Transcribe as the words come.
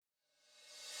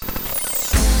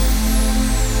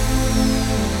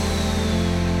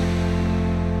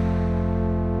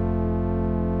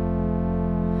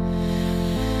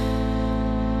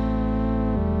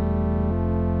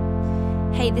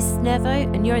This is Nervo,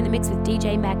 and you're in the mix with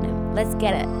DJ Magnum. Let's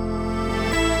get it.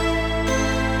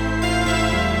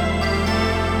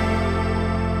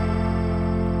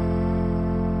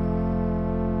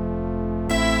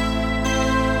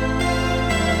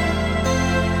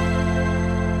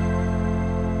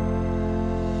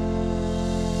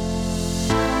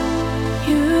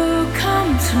 You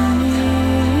come to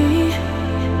me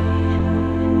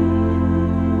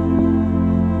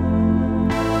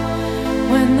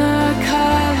when the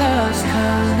colors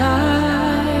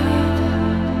collide.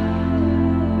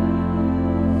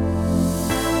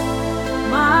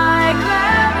 My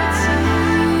gravity,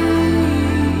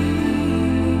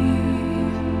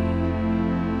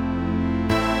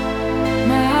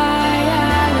 my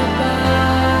alibi.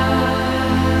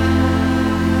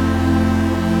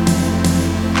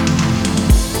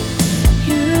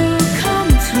 You come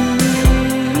to me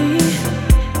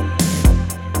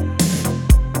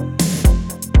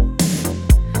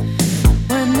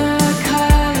when the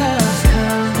colors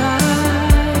collide.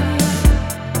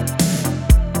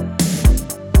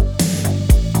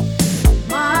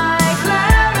 My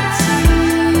gravity,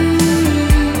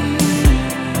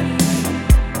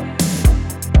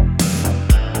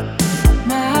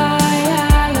 my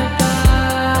alibi.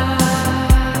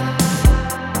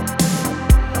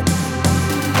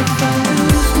 If I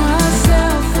lose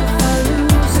myself, if I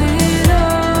lose it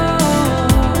all.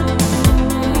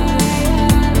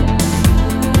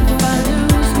 If I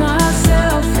lose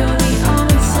myself, you're the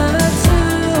answer to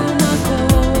my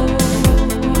goal.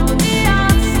 You're the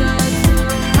answer to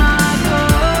my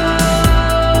goal.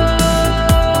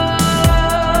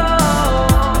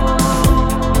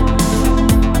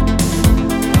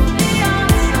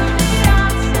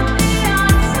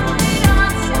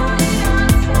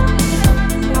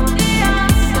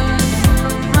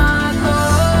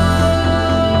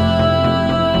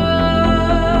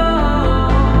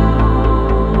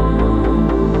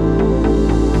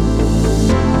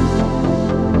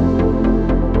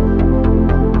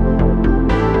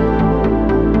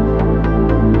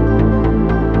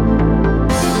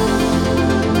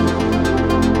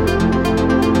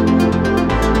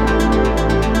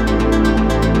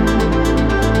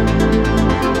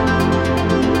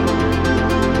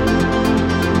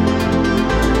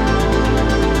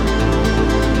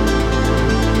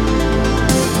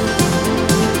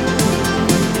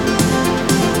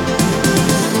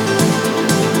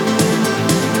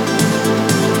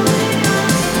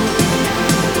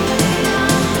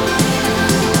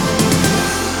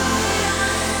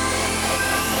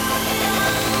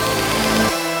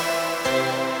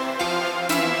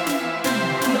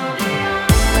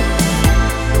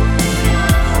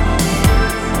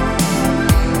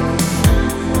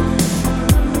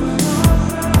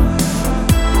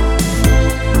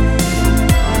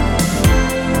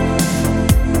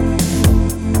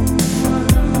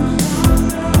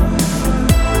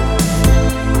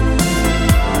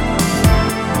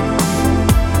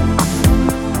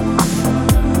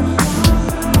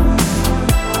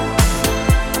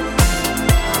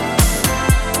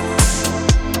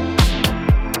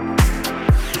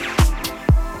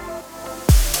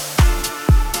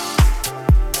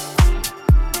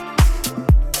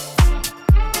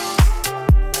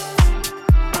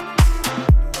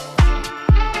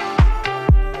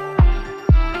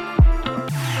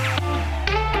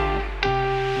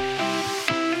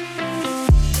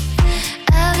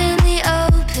 Out in the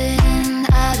open,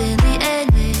 out in the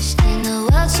endless, in a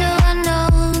world so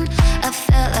unknown, I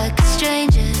felt like a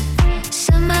stranger.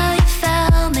 Somehow you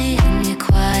found me and you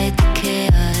quiet the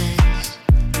chaos.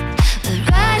 But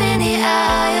right in the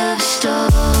eye of a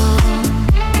storm,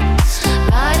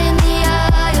 right in the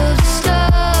eye of a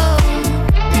storm,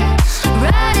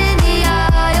 right in the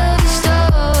eye of a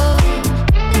storm,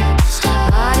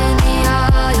 right in the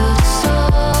eye of a storm.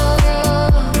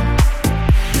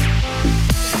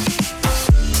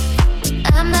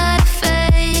 I'm not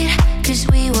afraid, 'cause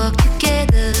we walk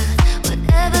together.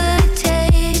 Whatever it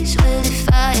takes, we'll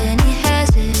defy any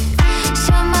hazard.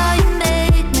 Somehow you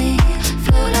make me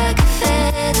float like a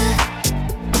feather.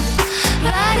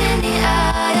 Right in the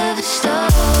eye of a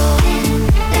storm.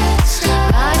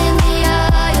 Right in the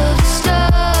eye of a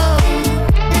storm.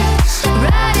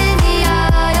 Right in the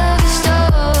eye of a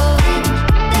storm.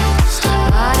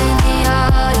 Right in the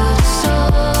eye of a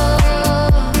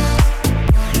storm.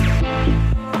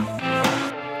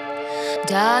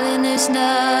 Darling, there's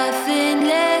nothing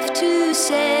left to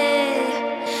say.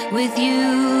 With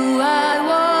you, I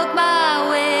walk my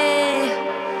way.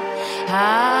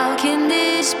 How can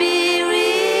this be real?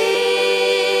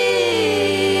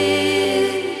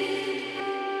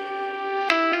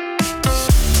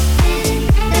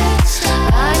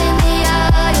 Right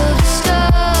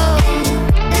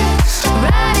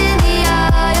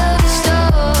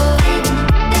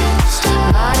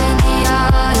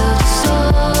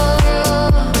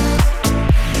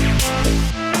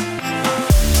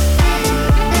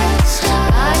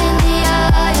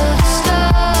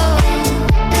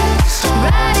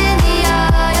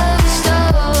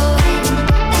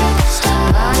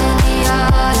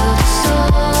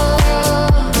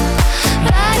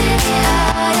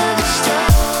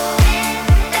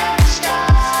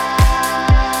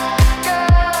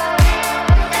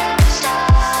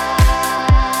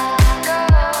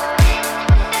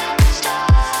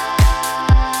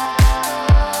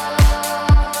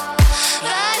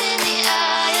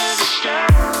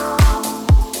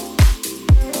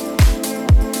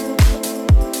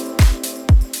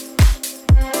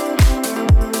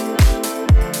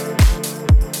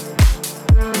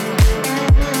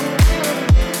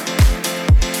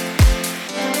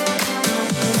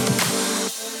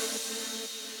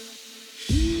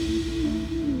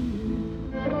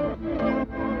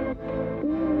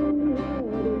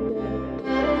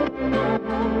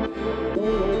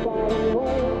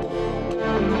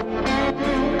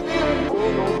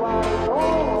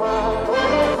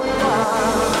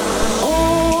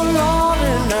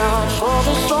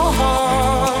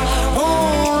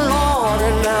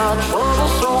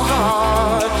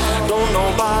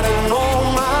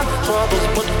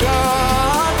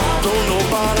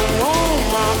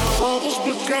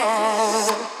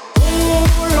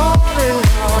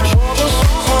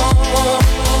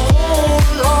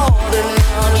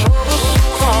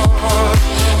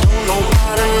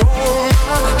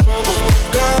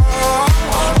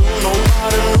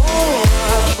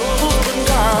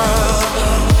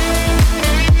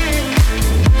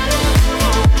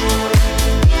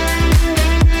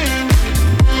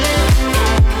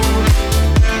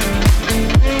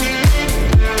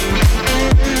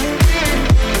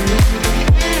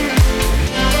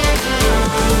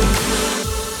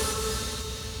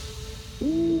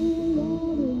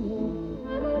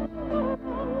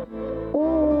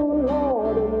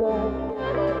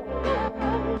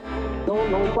Don't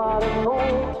nobody know.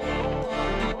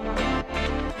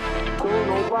 Don't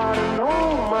nobody know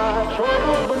my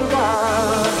troubles been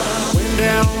gone. Went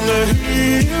down the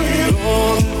hill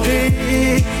on the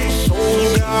day.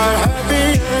 Soul got happy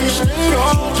and stayed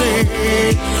all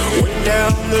day. Went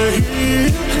down the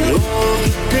hill on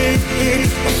the day.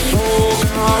 Soul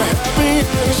got happy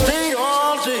and stayed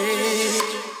all day.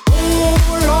 Oh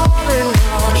Lord, and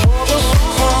my troubles so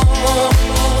hard.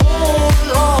 Oh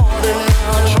Lord, and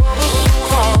my troubles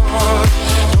so hard.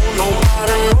 Don't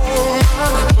nobody know my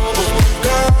troubles but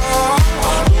God.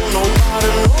 Don't nobody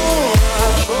know my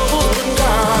troubles but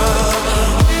God.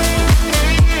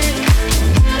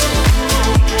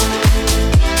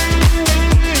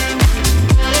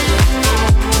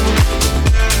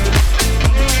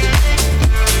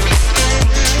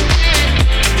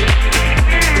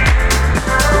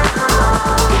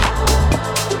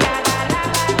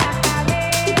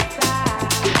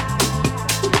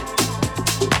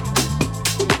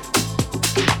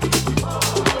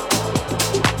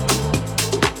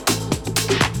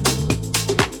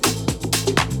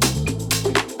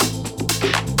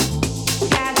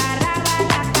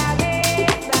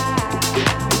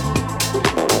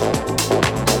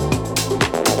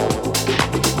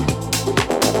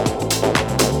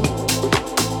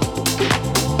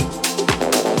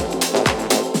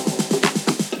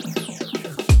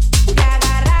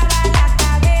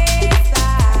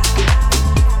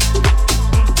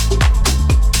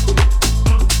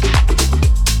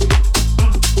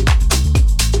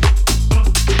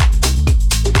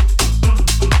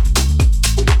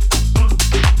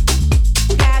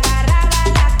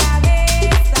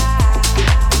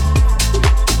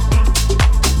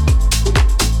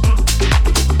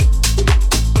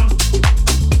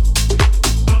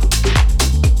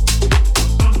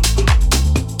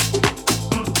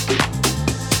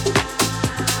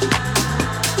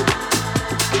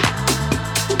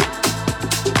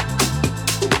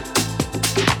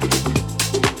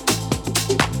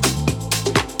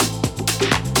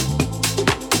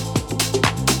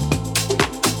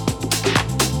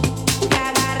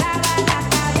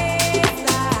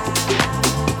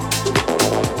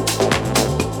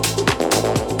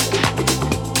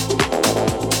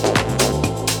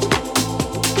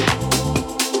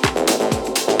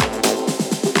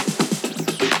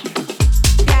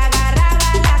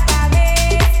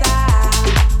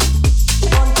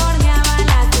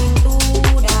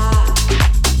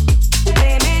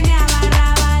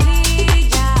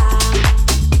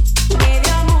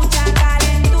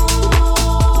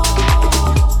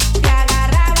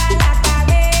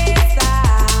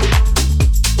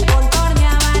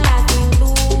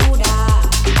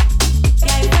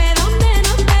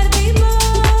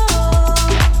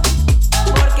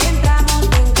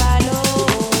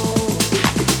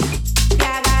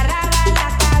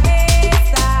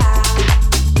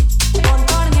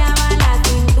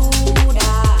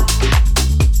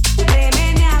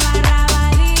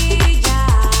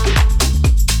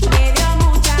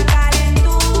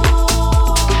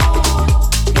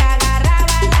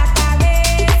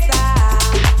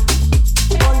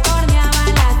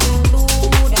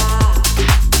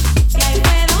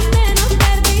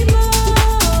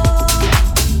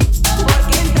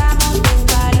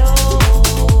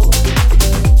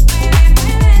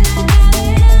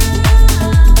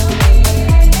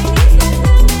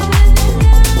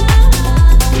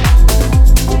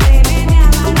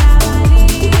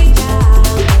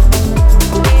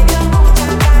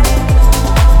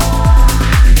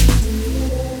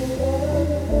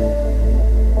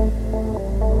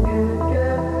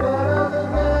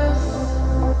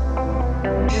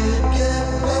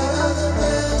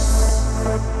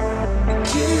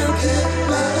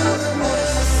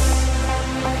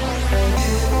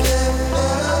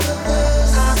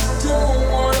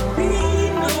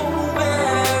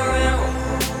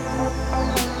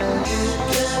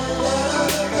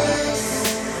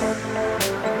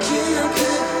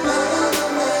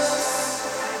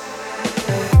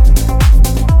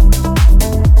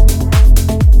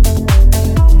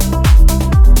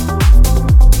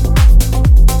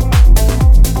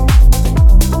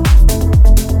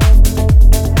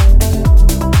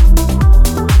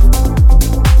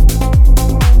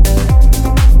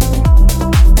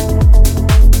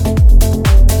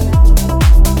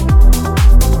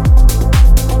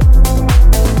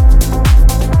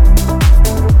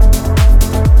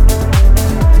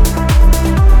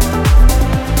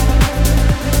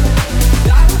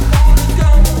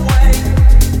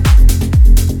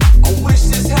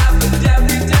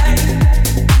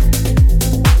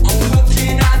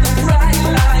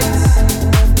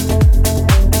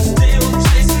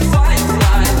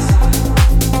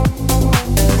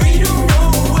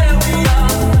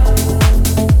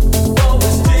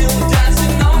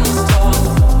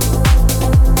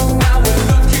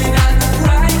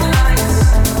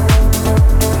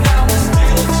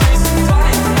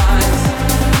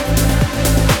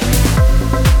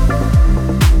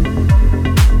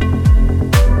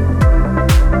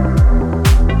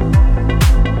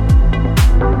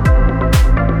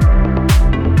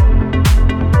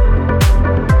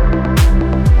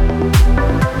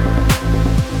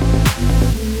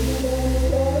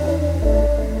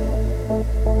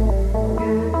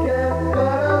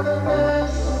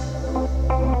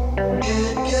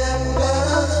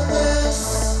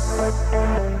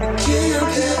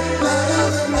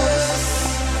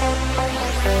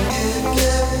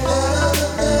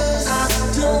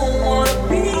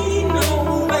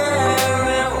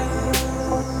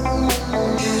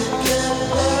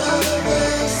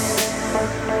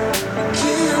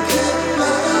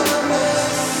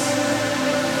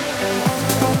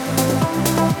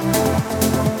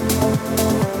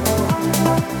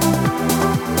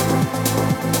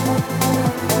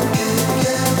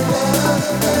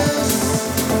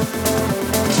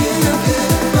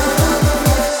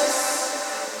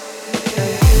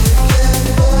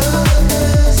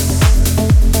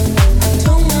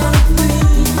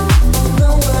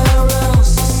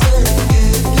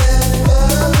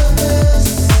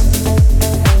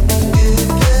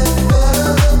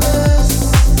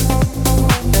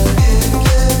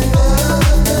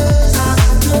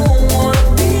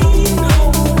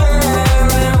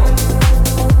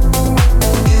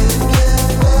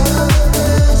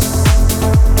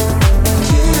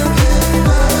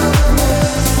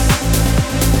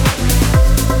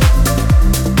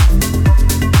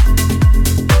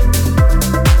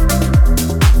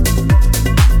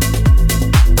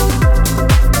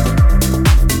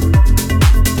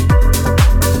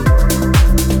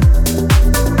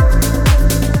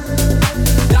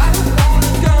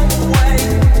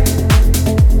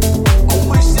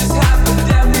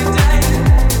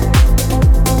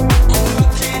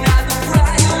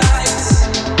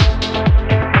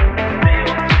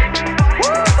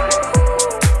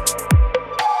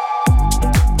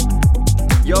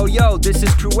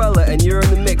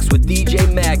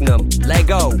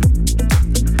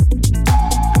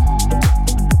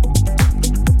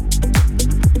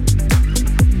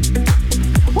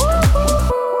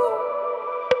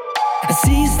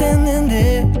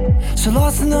 So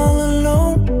lost and all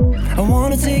alone, I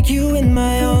wanna take you in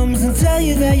my arms and tell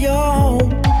you that you're home.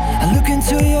 I look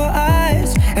into your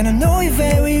eyes and I know you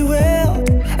very well.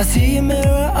 I see a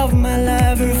mirror of my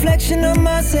life, a reflection of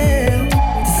myself.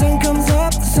 The sun comes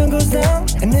up, the sun goes down,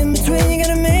 and in between you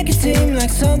gotta make it seem like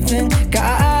something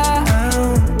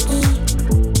counts.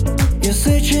 You're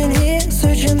searching here,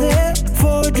 searching there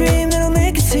for a dream that'll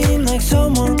make it seem like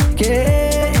someone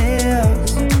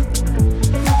cares.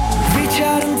 Reach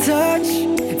out and touch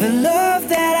the love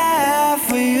that I have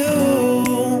for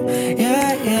you.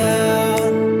 Yeah, yeah.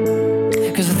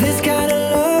 'Cause this kind of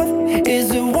love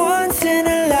is a once in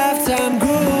a lifetime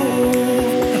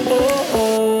groove. Oh,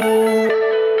 oh.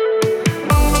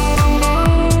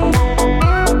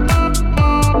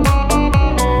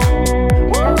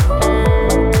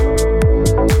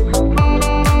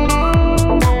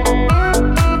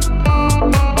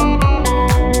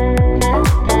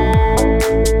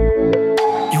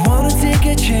 You wanna take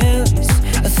a chance,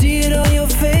 I see it on your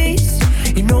face.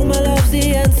 You know my love's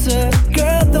the answer,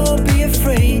 girl, don't be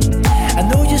afraid. I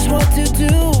know just what to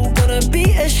do, gonna be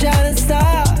a shining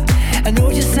star. I know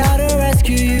just how to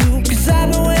rescue you, 'cause I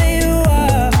know where you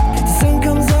are. The sun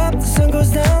comes up, the sun goes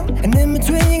down, and in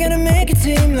between you gotta make it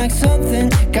seem like something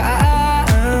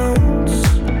counts.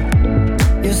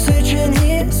 You're searching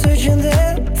here, searching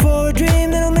there for a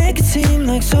dream that'll make it seem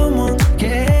like someone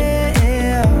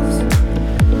cares.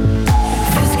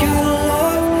 This kind of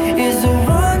love is a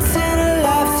once in a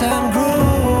lifetime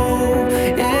groove.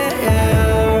 Yeah,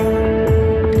 yeah.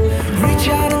 Reach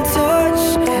out and touch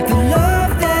the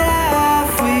love that I have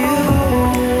for you.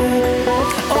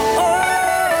 Oh, oh.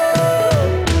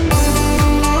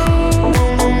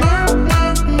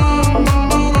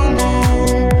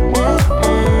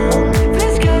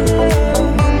 This kind of love.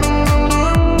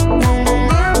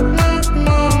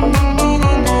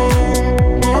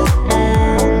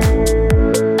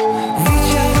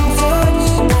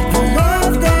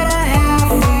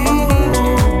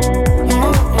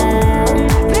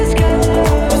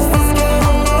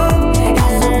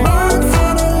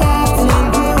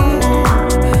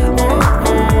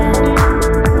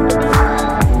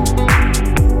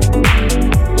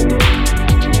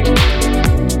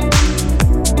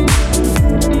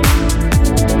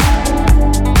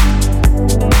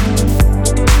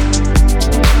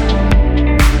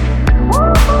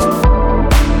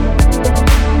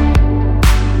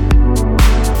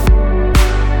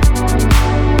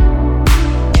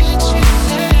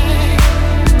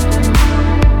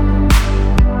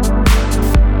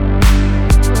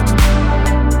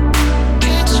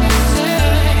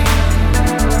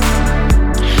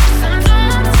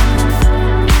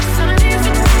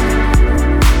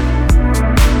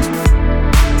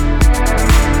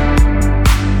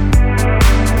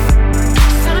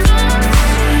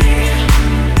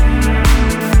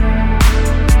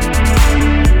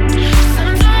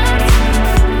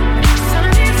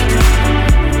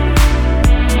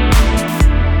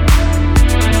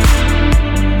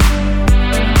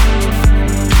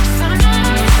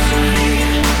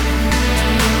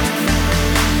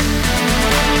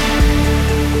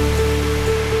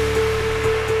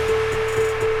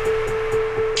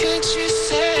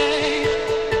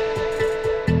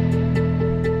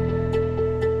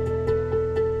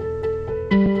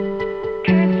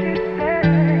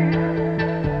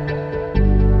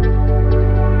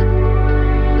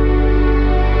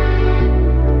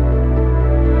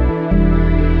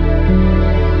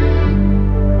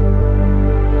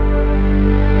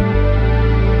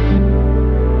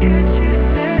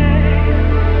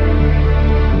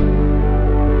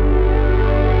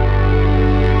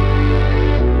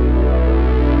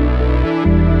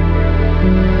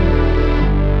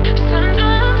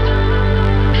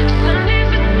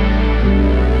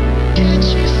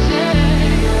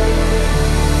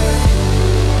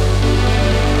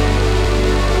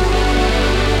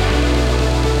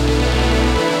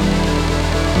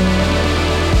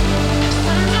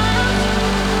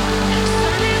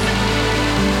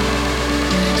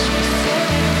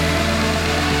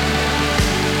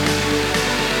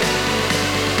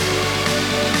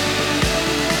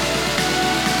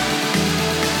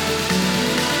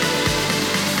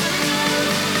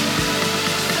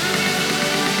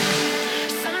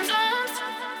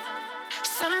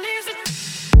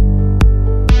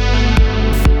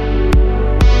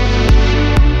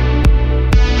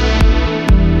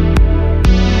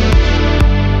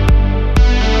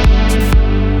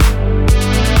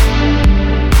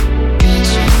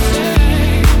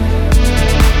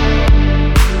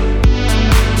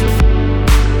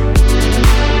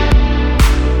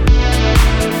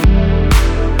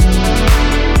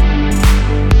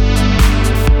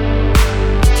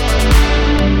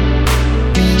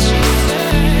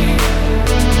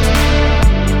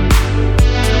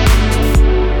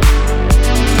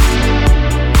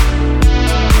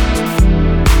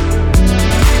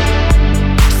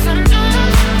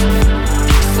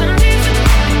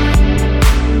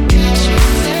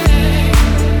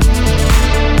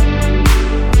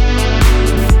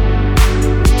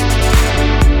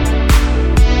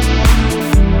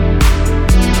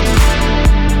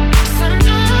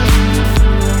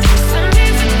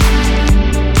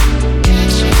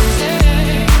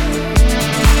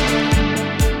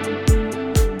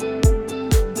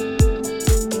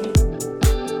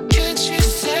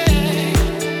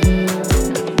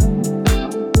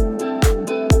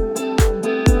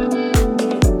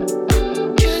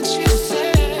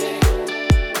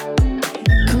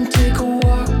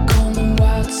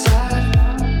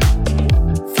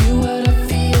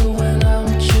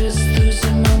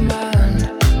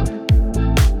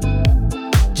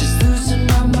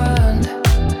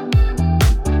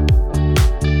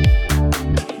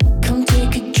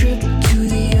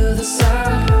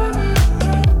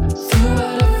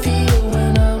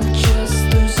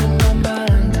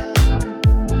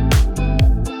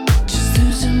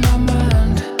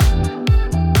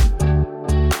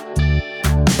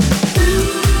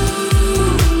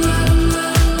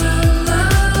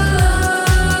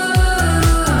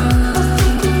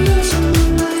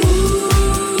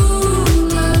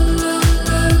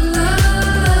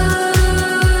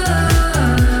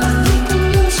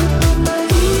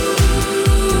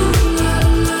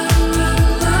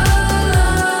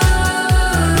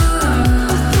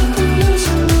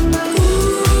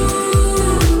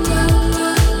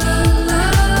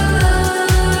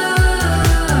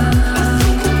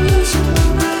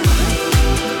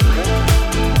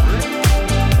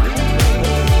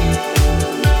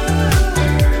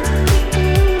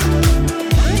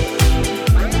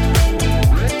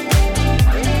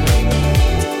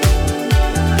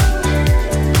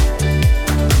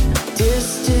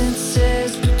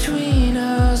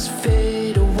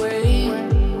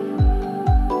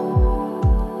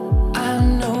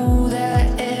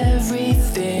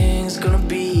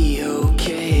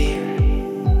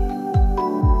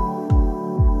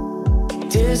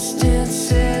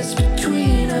 distances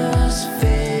between us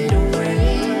fade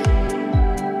away.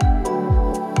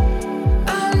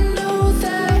 I know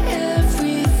that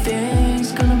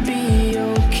everything's gonna be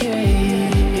okay.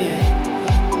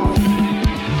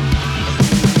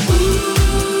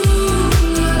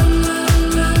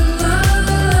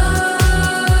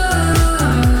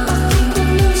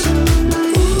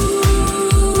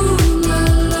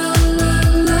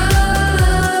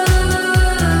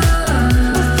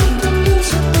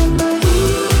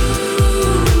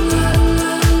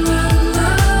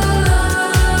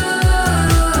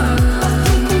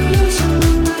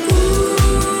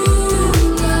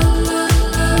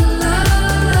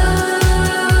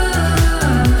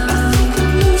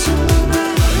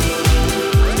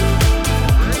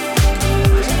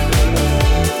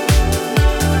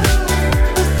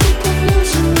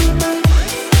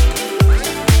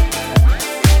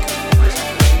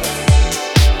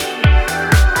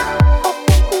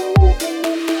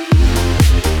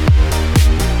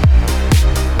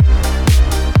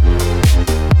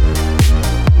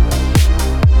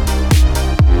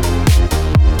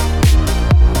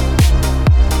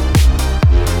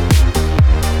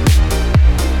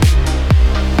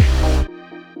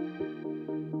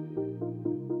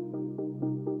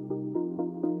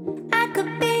 I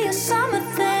could be a summer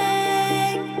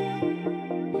thing.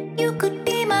 You could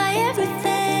be my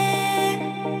everything.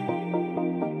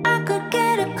 I could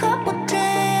get a couple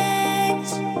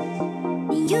drinks.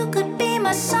 You could be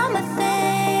my summer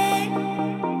thing.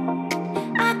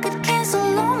 I could cancel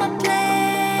all my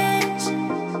plans.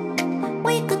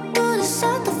 We could do this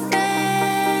other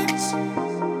friends.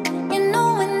 You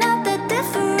know we're not that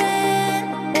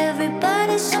different.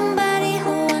 Everybody's somebody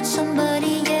who wants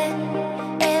somebody, yeah.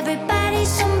 Everybody's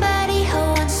somebody who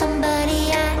wants somebody,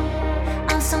 yeah.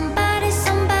 I'm somebody,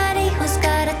 somebody who's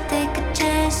gotta take a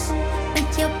chance.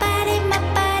 With your body, my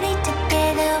body,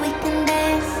 together we can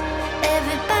dance.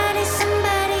 Everybody's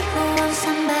somebody who wants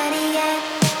somebody, yeah.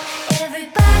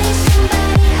 Everybody's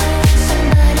somebody who wants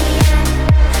somebody, yeah.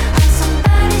 I'm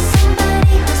somebody,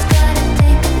 somebody who's gotta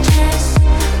take a chance.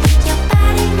 With your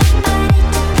body, my body,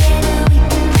 together we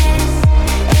can dance.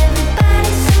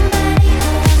 Everybody's somebody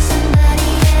who wants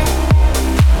somebody, yeah. Everybody's somebody who wants somebody, yeah.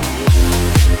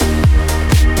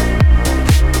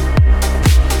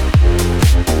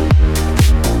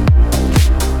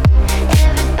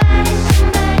 Everybody's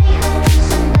somebody who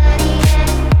wants somebody,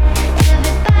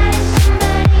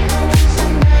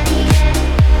 yeah.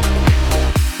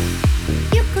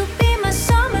 You could be my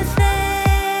summer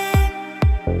thing.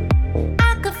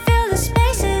 I could fill the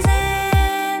spaces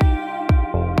in.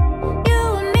 You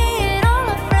and me and all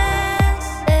my friends.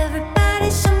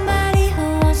 Everybody's somebody who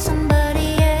wants somebody,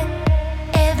 yeah.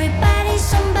 Everybody's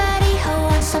somebody who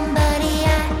wants somebody,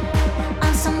 yeah.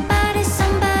 I'm somebody,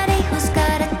 somebody who's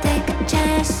gotta take a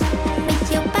chance.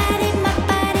 With your body, my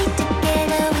body,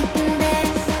 together we can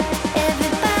dance.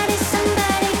 Everybody's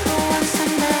somebody who wants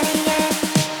somebody, yeah.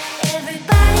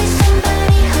 Everybody's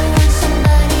somebody who wants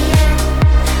somebody, yeah.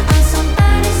 I'm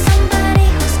somebody, somebody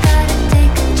who's gotta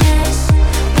take a chance.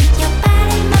 With your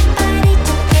body, my body,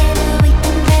 together we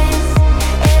can dance.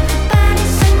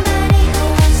 Everybody's somebody who wants somebody, yeah. Everybody's somebody who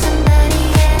wants somebody,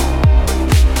 yeah.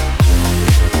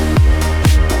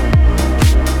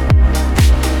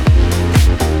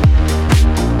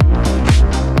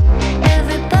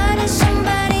 Everybody's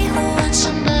somebody who wants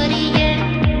somebody, yeah.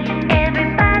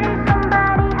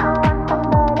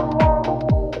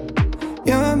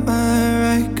 You're my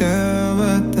right girl,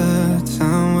 but the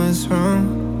time was wrong.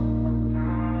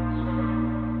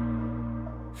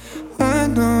 I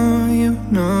know you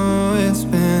know it's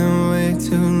been way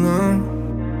too long.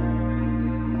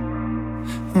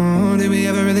 Oh, did we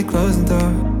ever really close the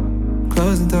door?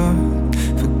 Close the door.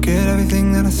 Forget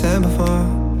everything that I said before.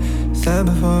 Said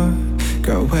before.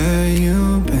 Girl, where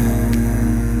you been?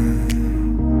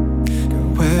 Girl,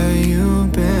 where you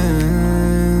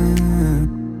been?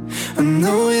 I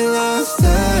know we lost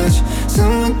touch,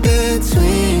 somewhere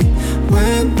between.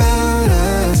 Worry about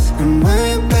us and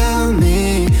worry about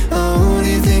me. Oh, do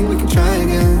you think we can try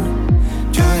again?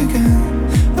 Try again.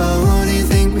 Oh, do you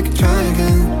think we can try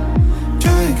again?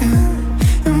 Try again.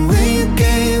 And when you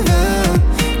gave up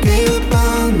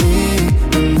on me,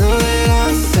 I know that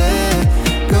I said,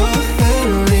 go ahead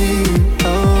and leave.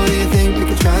 Oh, do you think we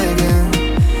can try again?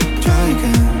 Try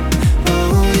again. Oh,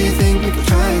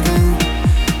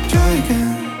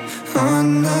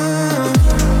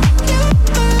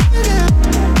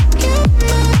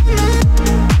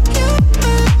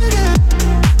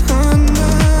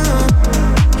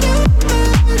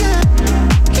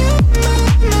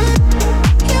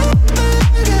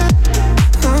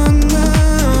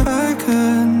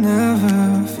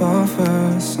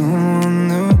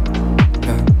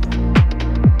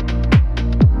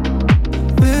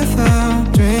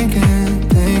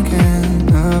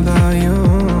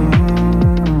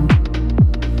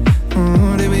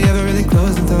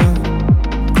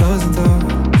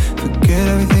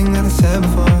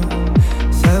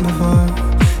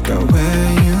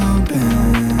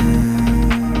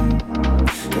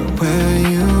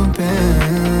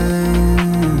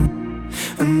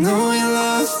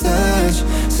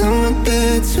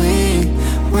 between.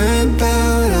 Worry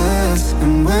about us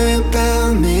and worry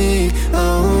about me.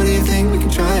 Oh, do you think we can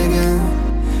try again?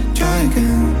 Try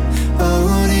again.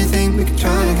 Oh, do you think we can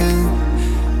try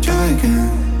again? Try again.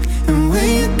 And when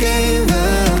you gave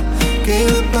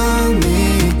up on me,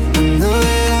 I know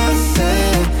that I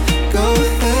said go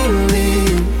ahead and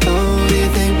leave. Oh, do you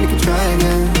think we can try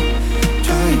again?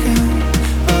 Try again.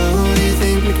 Oh, do you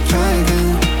think we can try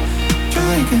again?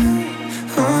 Try again.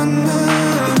 Oh no.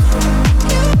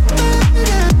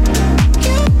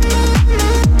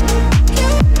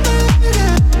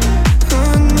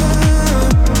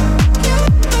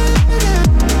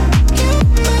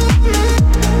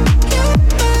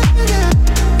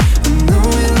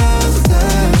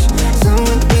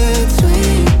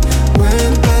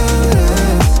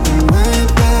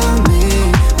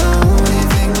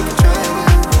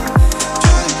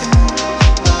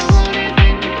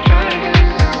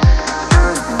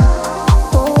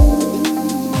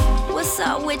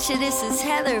 This is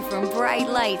Heather from Bright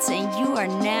Lights, and you are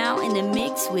now in the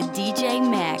mix with DJ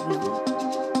Magnum.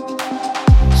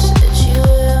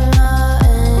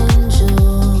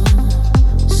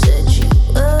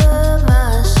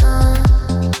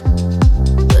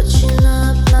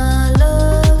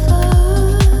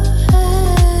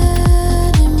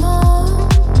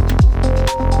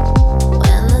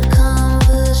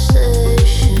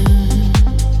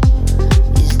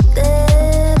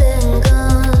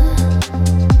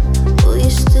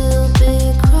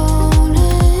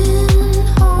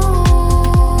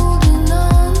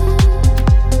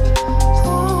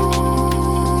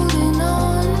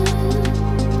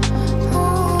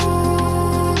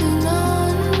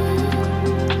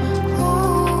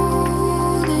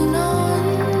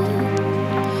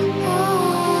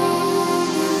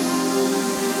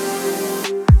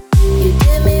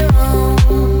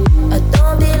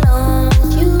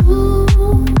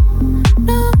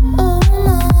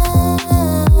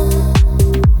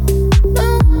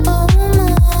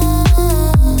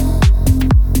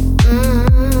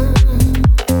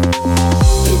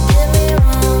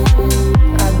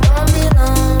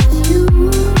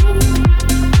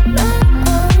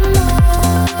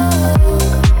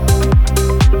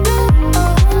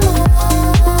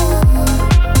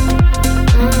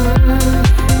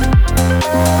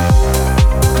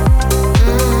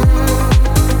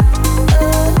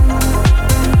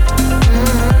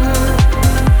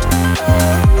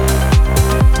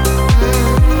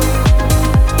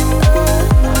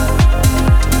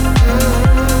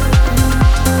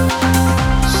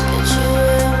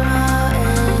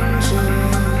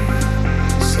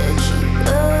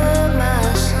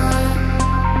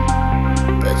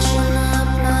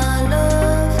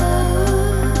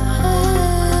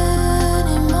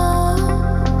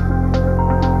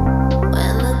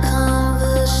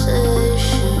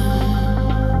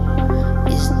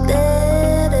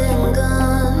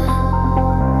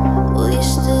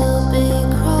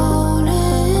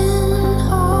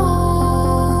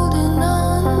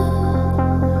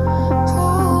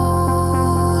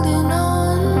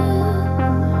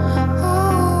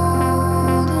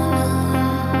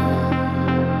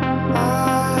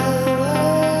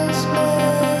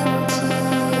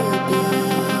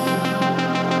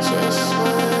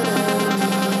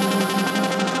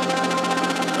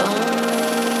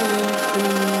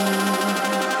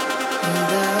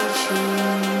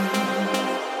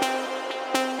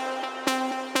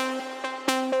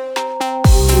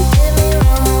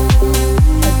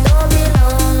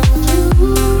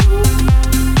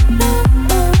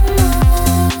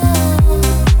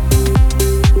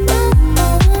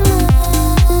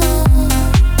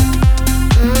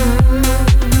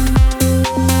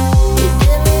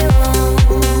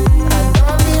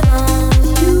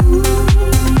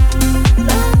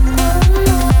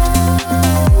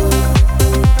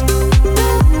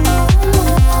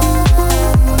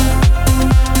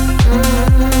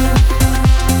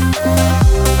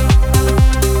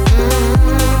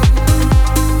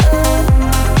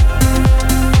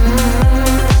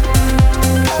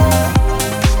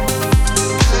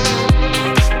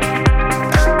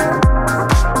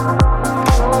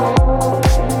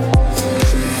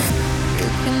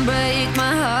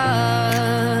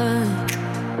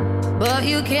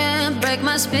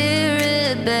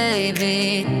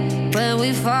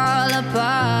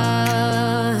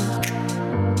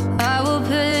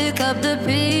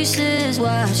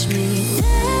 Watch me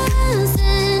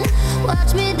dancing,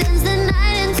 watch me dance the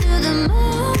night into the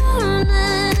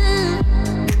morning.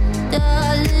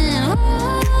 Darling,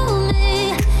 hold me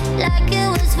like it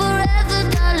was forever.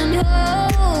 Darling,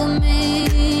 hold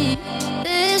me.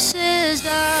 This is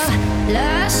the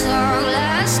last song,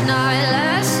 last night,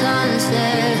 last sunset.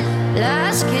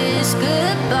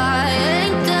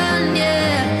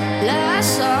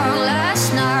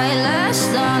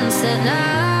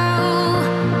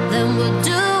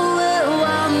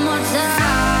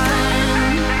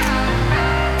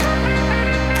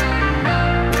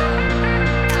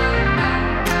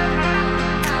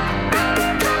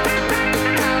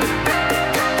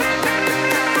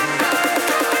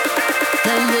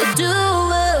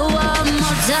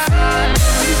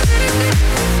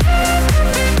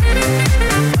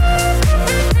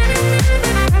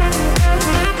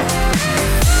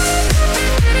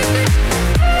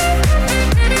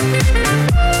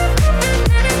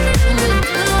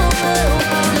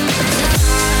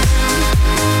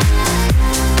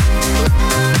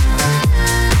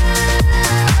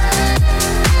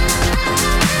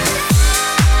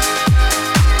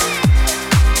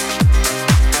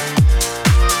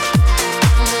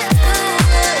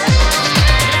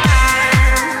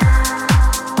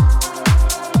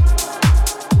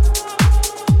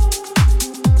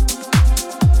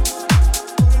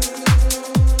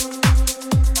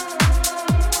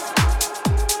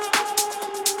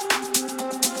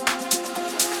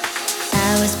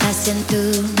 passing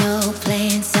through, no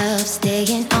plans of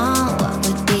staying on. What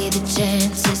would be the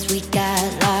chances we got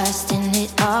lost in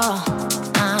it all?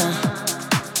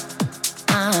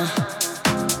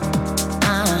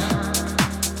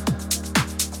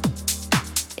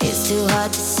 It's too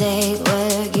hard to say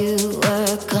where you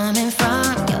were coming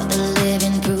from. You're the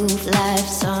living proof,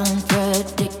 life's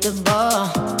unpredictable.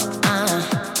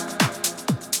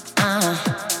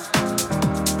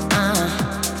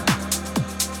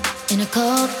 In a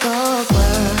cold, cold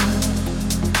world,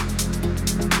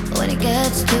 when it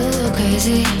gets too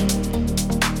crazy,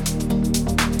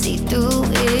 see through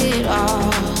it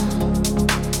all.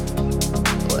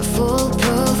 We're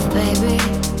foolproof, baby.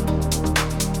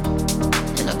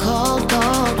 In a cold,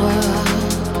 cold world,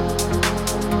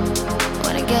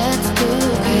 when it gets too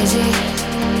crazy,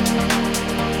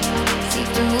 see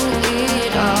through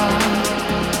it all.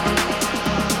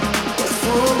 We're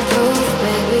foolproof,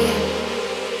 baby.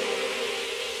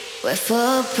 We're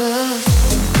foolproof.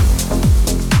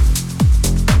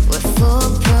 We're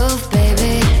foolproof,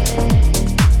 baby.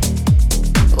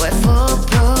 We're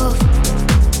foolproof.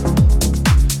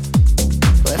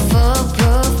 We're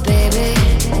foolproof, baby.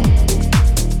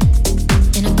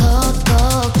 In a cold,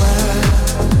 cold world,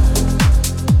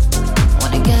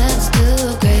 when it gets too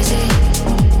crazy,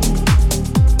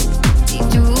 see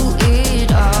through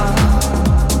it all.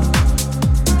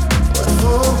 We're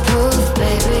foolproof,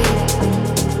 baby.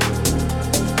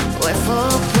 We're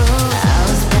foolproof. I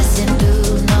was passing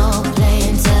through, no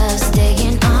plans of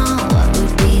staying on. What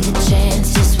would be the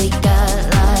chances we got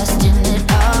lost in it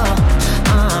all?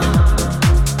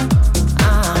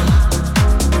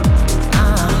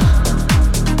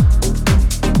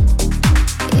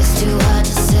 It's too hard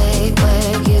to say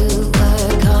where you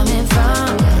were coming from.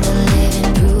 You're the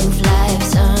living proof,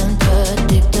 life's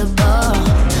unpredictable.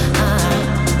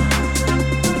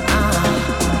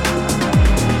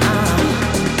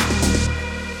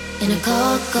 In a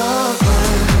cold, cold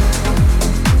world,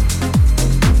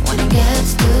 when it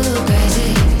gets too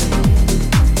crazy,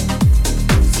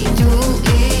 see through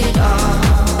it all.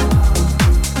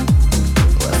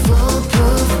 We're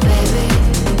foolproof, baby.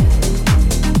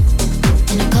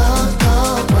 In a cold,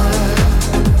 cold world,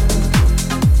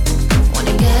 when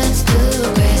it gets too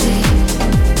crazy,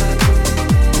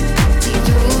 see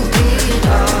through it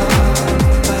all.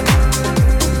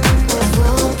 We're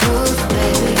foolproof,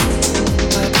 baby.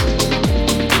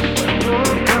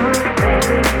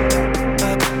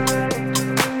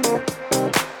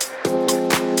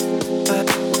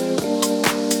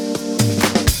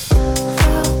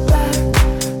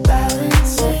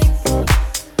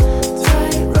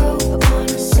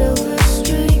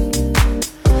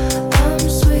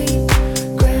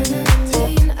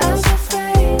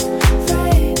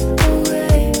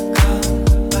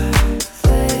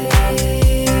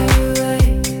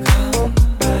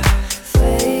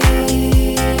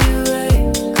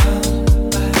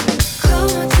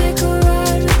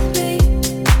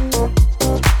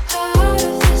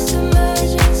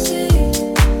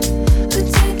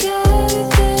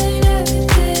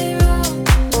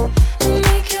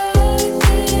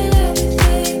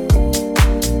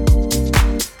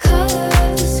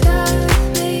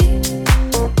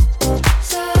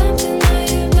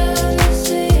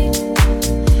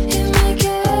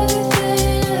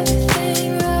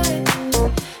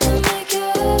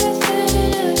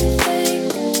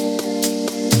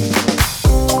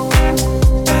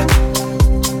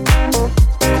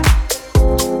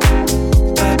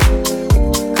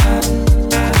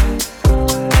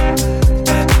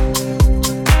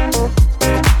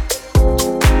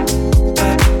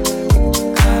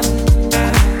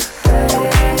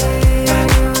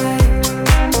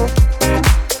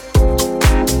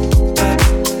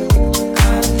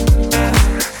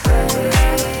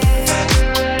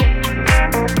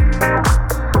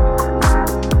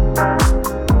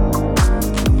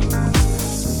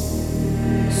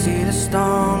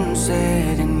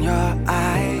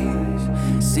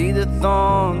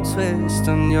 twist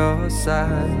on your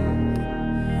side.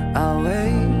 I'll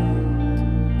wait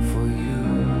for you.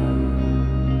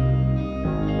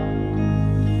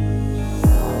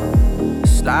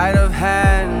 Sleight of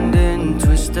hand and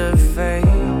twist of fate.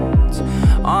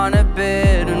 On a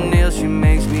bed of nails she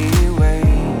makes me wait.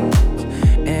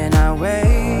 And I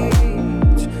wait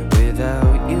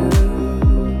without you.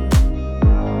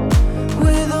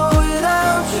 With or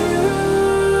without you.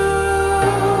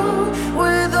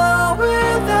 With or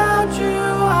without you.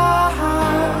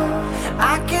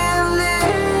 I can't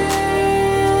live.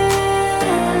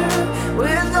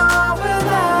 With or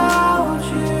without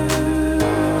you.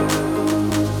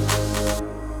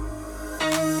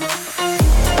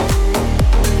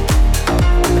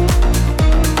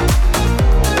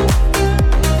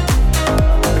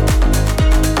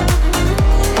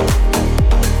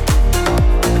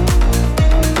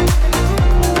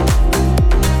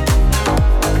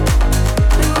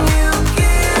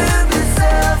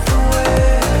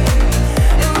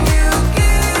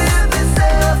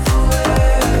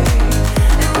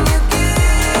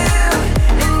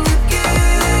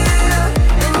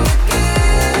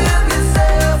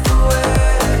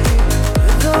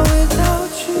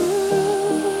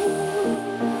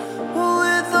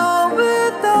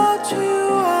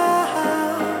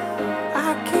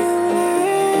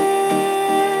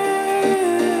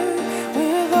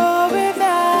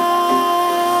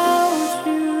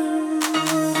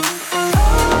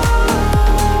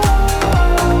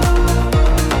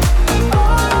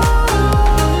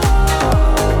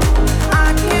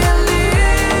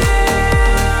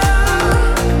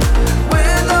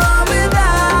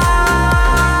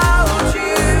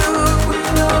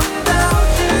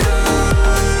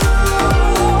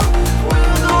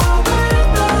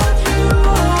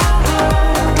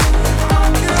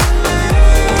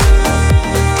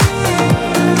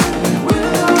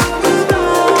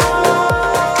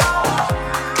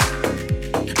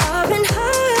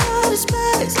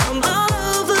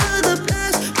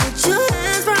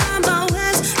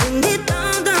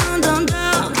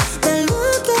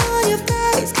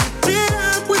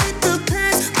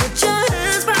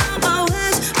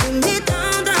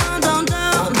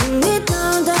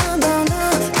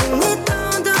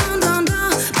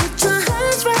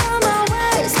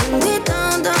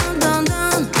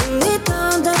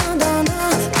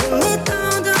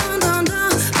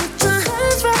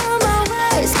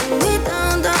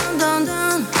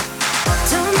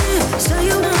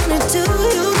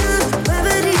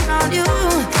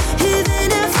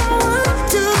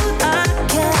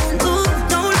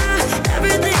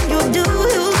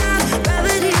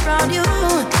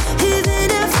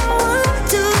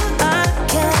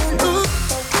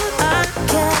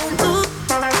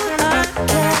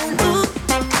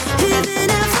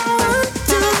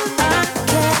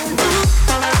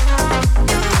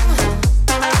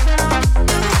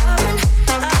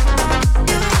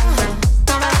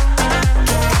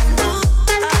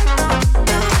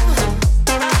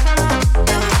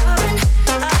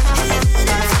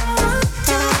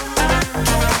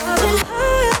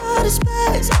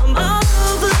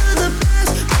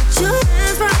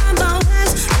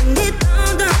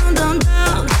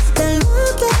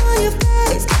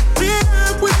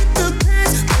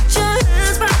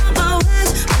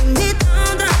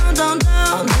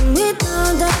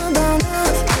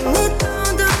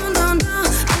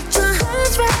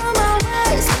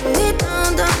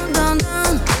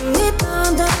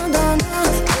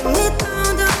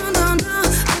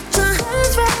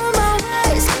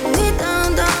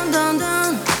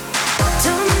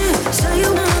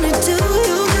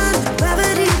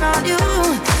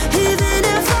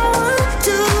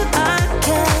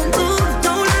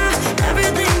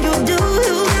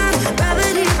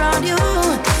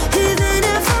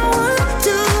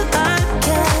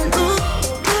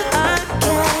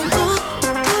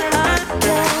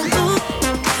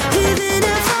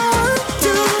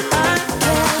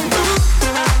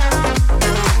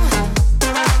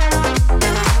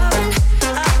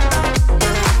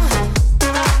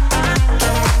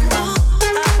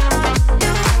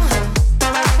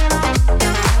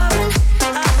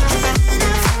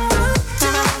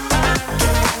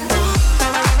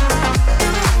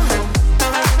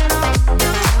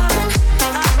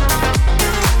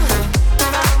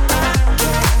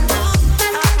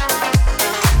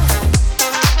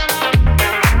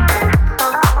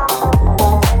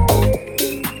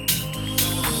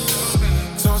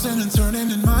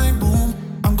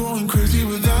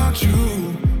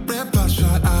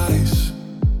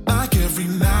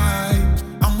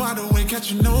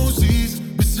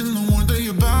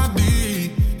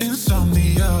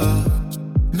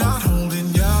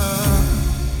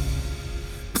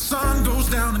 sun goes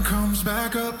down and comes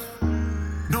back up.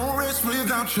 No rest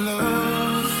without your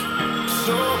love.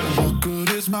 So what good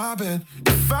is my bed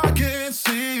if I can't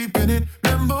sleep in it?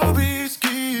 Memories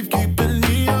keep keeping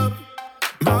me up.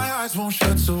 My eyes won't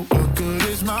shut, so what good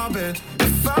is my bed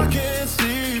if I can't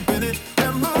sleep in it?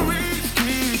 Memories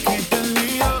keep keeping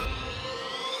me up.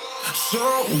 So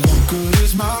what good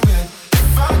is my bed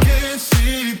if I can't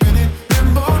sleep in it?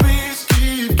 Memories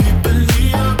keep keeping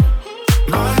me up.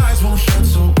 My eyes won't shut,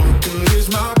 so what good is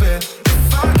my bed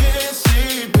if I can't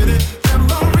sleep in it?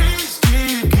 Memories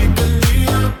keep keeping me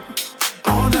up.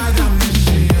 All night I'm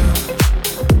missing you.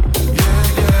 Yeah,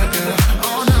 yeah, yeah.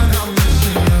 All night I'm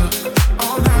missing you.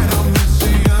 All night I'm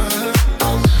missing you.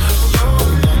 So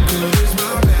what good is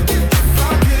my bed if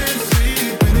I can't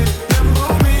sleep in it?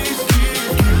 Memories keep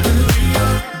keeping me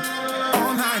up.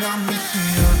 All night I'm missing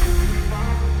you.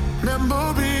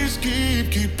 Memories keep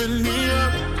keeping me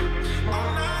up.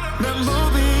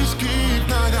 Memories keep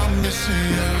night I'm missing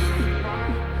you.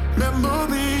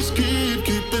 Memories keep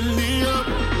keeping me up.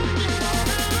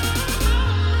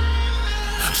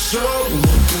 So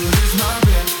what good is my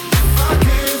bed if I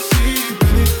can't sleep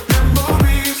in it?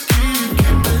 Memories keep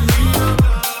keeping me up.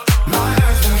 My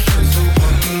eyes won't shut, so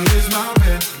what good is my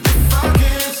bed if I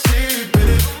can't sleep in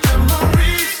it?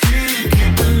 Memories keep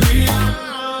keeping me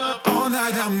up. All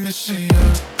night I'm missing you.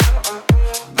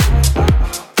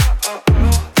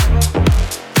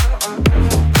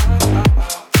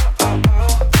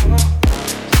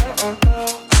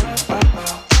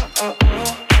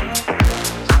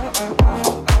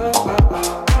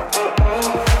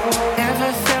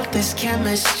 Never felt this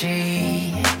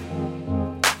chemistry.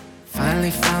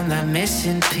 Finally found that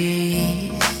missing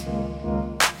piece.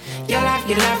 Your love,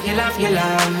 your love, your love, your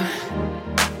love.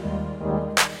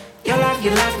 Your love,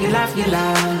 your love, your love, your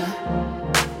love.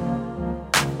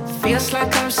 Feels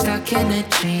like I'm stuck in a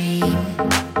dream.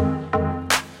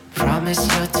 Promise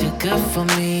you're too good for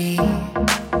me.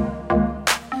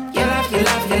 Your love, your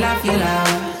love, your love, your love.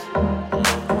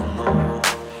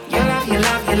 Your love, your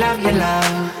love, your love, your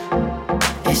love.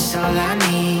 It's all I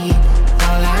need,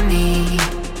 all I need,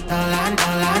 all I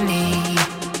need,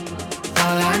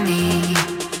 all I need,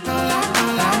 all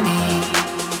I need,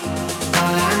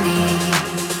 all I need,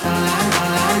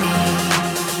 all I need.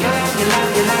 Your love, your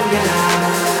love, your love, your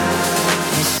love.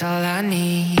 It's all I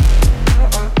need.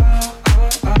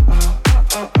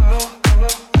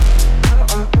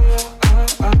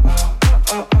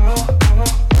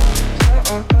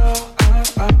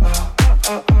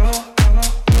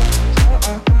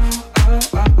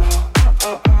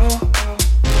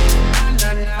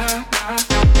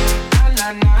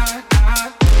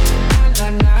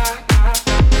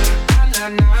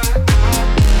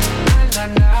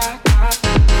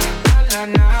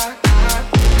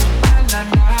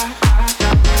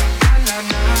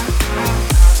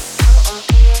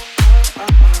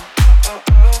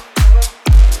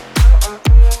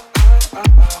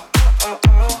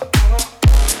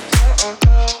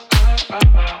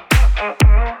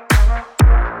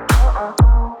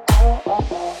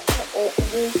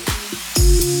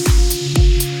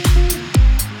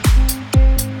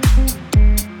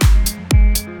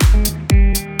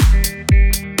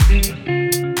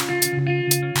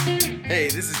 Hey,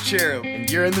 this is Cherub, and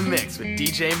you're in the mix with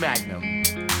DJ Magnum.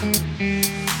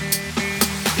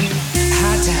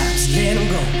 High times, let them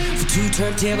go. For two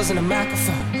turntables and a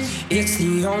microphone. It's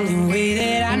the only way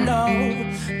that I know.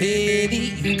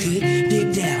 Baby, you could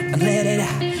dig down and let it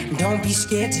out. And don't be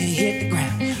scared to hit the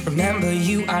ground. Remember,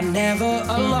 you are never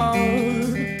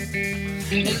alone.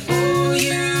 And oh,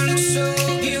 you look so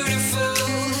beautiful.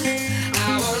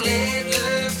 I won't let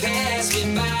love pass me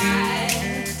by.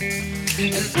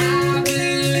 And I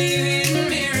believe in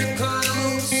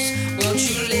miracles. Won't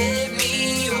you let me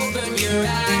open your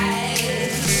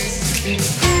eyes?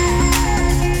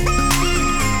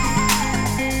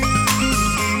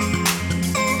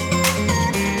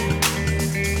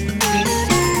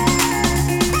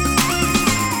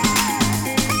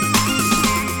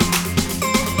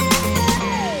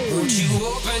 Won't you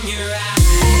open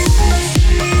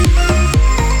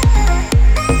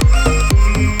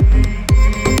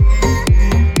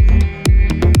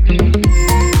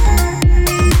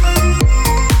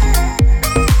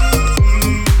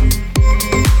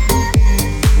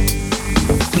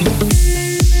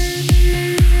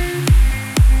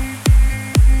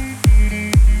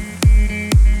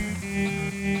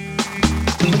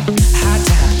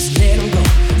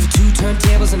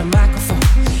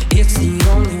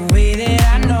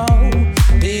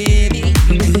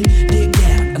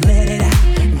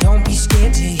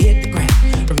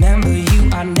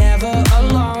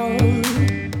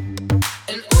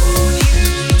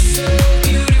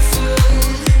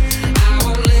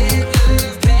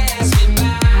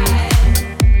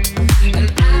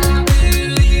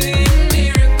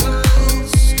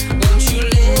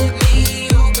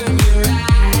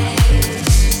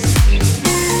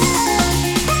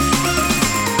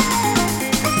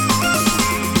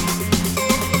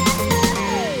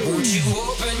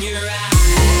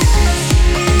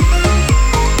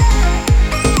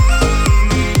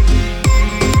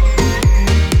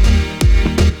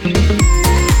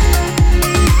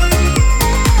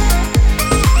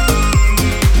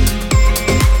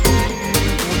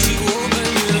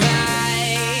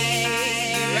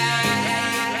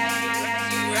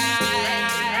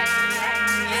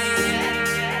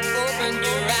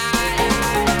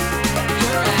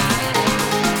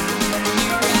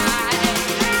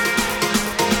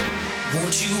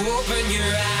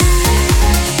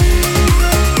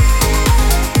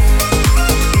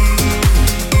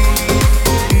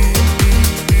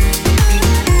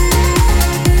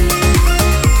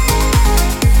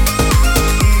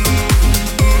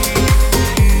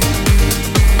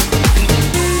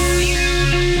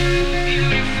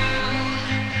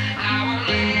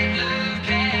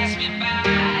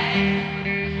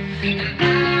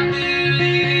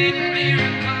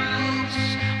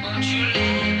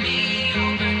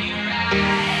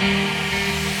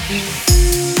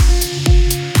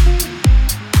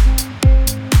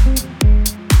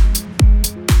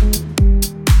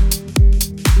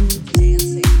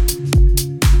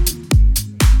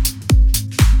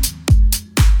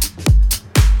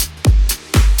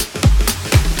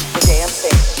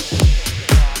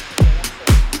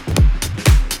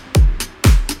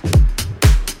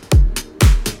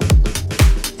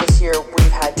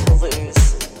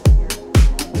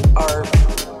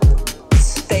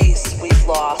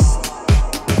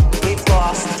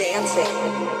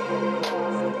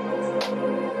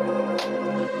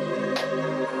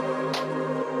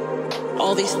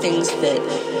all these things that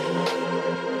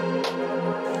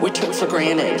we took for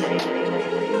granted.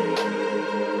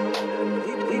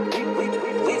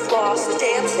 We've lost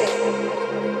dancing.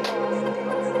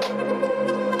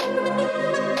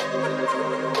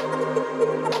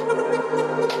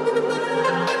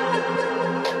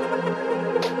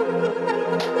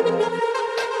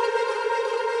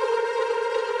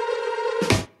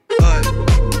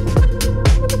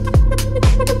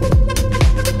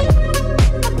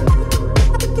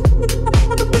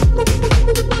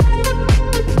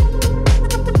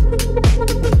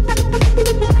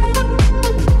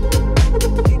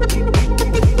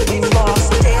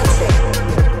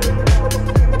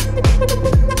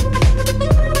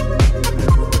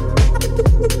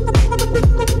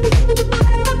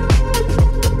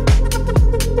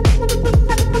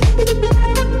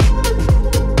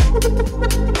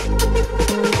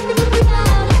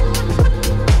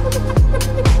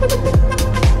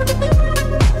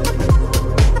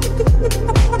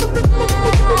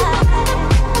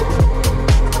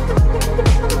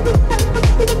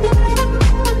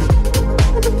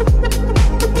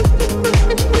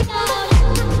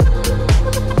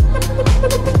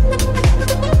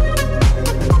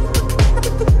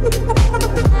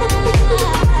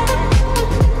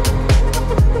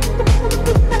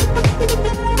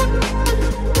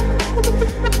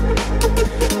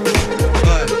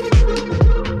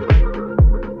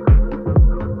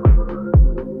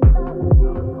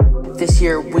 This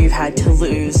year we've had to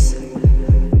lose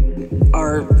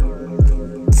our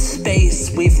space,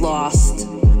 we've lost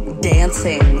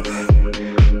dancing.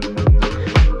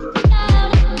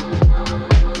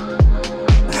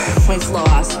 We've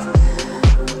lost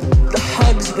the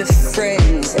hugs with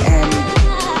friends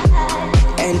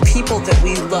and people that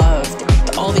we loved,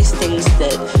 all these things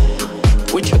that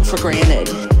we took for granted.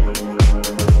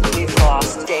 We've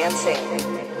lost dancing.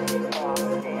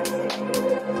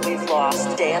 We've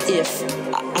lost dancing. If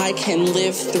I can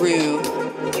live through,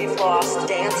 we've lost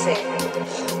dancing.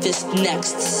 This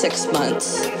next 6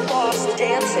 months, we've lost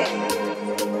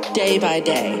dancing. Day by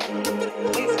day,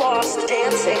 we've lost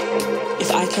dancing.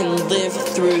 If I can live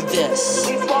through this,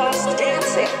 we've lost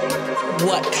dancing.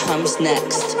 What comes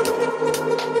next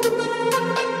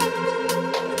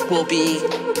will be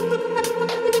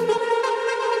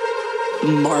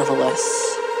marvelous.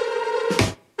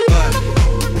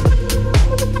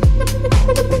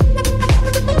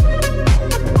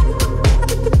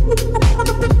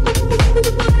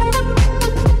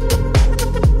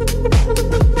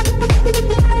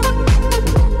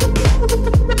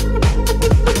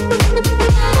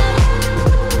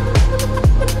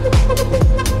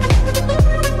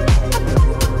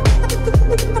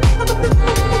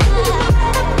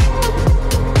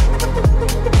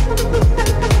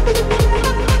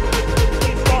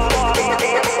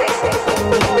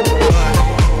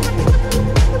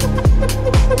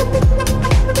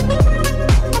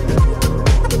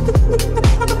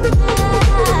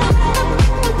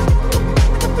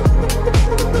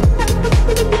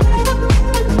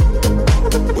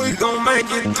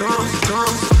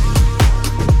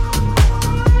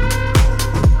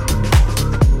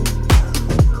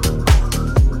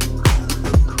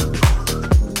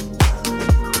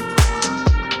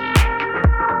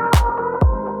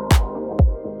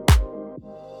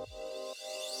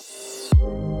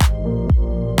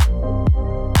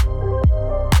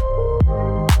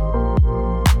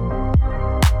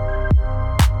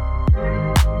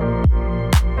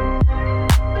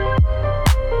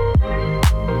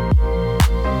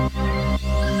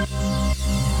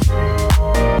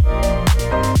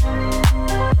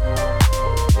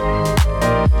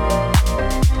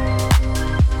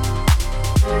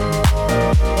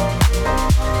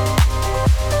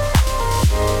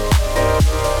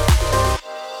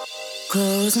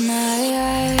 Close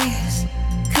my eyes,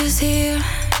 'cause here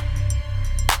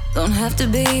don't have to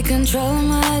be control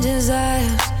my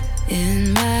desires.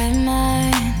 In my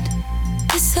mind,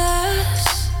 it's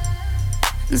us,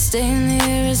 And staying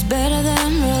here is better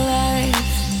than real life.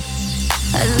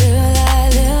 I live a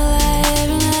lie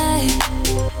every night.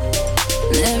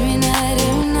 And every night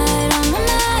on my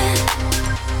mind.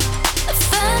 A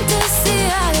fantasy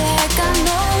I like, I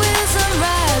know isn't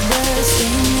right, but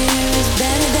staying here is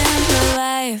better than real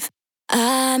life.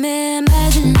 I'm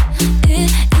imagining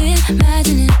it,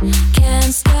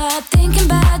 can't stop thinking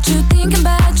about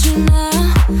you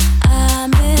now.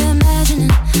 I'm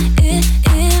imagining it,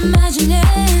 and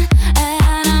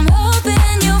I'm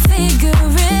hoping you'll figure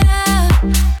it out.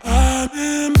 I'm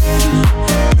imagining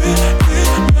it,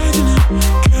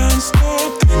 can't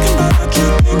stop thinking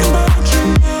about you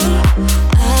now.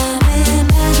 I'm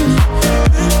imagining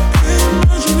it,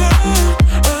 and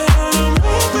I'm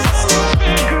hoping you'll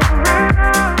figure it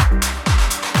out.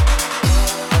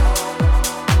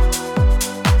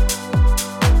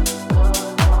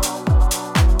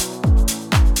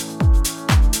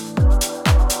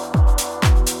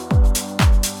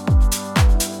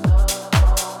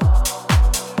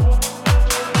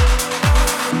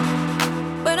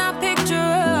 when I picture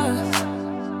us.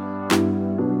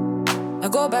 I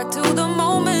go back to the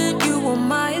moment you were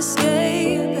my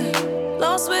escape.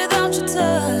 Lost without your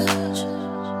touch,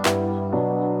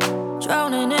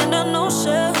 drowning in an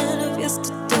ocean of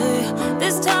yesterday.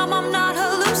 This time I'm not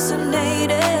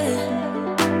hallucinating,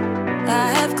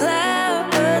 I have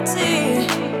clarity.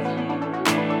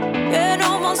 Yeah,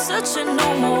 no more searching, no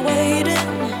more waiting.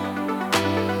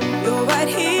 You're right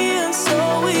here, so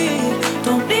we don't